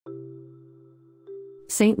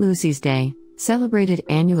St. Lucy's Day, celebrated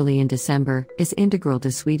annually in December, is integral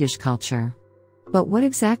to Swedish culture. But what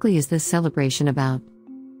exactly is this celebration about?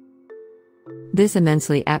 This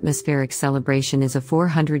immensely atmospheric celebration is a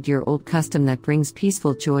 400-year-old custom that brings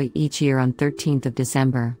peaceful joy each year on 13th of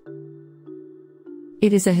December.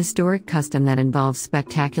 It is a historic custom that involves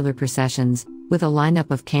spectacular processions, with a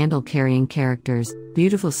lineup of candle-carrying characters,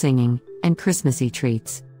 beautiful singing, and Christmassy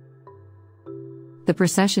treats. The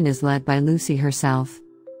procession is led by Lucy herself.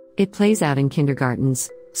 It plays out in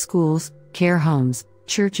kindergartens, schools, care homes,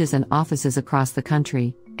 churches and offices across the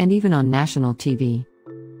country, and even on national TV.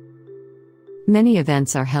 Many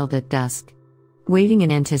events are held at dusk. Waiting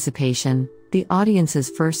in anticipation, the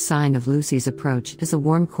audience's first sign of Lucy's approach is a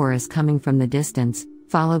warm chorus coming from the distance,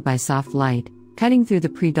 followed by soft light, cutting through the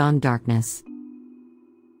pre-dawn darkness.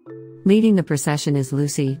 Leading the procession is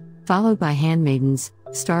Lucy, followed by handmaidens,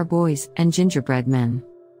 star boys, and gingerbread men.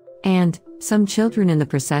 And some children in the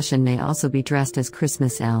procession may also be dressed as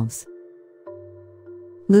Christmas elves.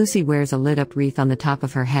 Lucy wears a lit-up wreath on the top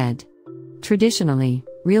of her head. Traditionally,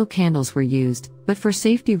 real candles were used, but for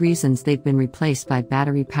safety reasons they've been replaced by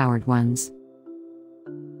battery-powered ones.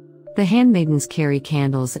 The handmaidens carry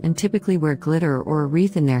candles and typically wear glitter or a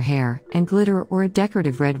wreath in their hair, and glitter or a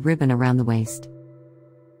decorative red ribbon around the waist.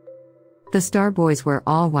 The star boys wear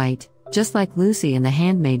all white, just like Lucy and the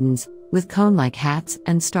handmaidens, with cone-like hats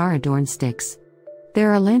and star-adorned sticks.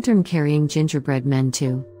 There are lantern-carrying gingerbread men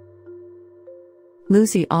too.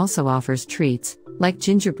 Lucy also offers treats, like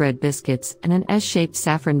gingerbread biscuits and an S-shaped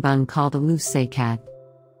saffron bun called a lussekatt.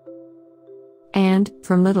 And,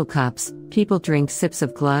 from little cups, people drink sips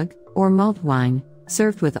of glögg, or mulled wine,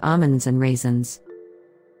 served with almonds and raisins.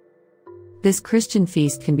 This Christian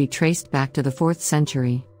feast can be traced back to the 4th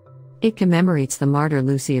century. It commemorates the martyr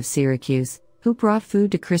Lucy of Syracuse, who brought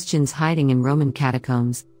food to Christians hiding in Roman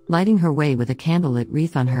catacombs, lighting her way with a candlelit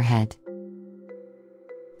wreath on her head.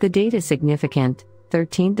 The date is significant.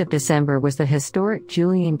 13th of December was the historic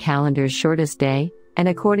Julian calendar's shortest day, and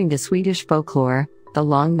according to Swedish folklore, the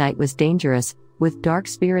long night was dangerous, with dark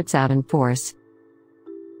spirits out in force.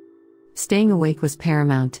 Staying awake was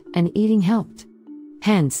paramount, and eating helped.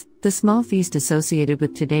 Hence, the small feast associated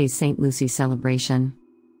with today's St. Lucy celebration.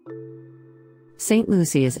 St.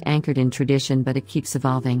 Lucy is anchored in tradition, but it keeps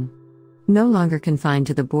evolving. No longer confined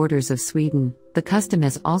to the borders of Sweden, the custom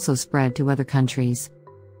has also spread to other countries.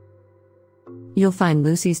 You'll find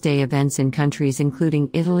Lucy's Day events in countries including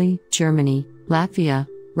Italy, Germany, Latvia,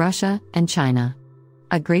 Russia, and China.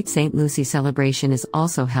 A great St. Lucy celebration is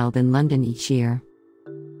also held in London each year.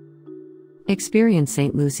 Experience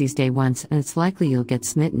St. Lucy's Day once and it's likely you'll get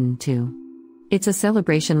smitten too. It's a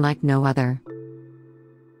celebration like no other.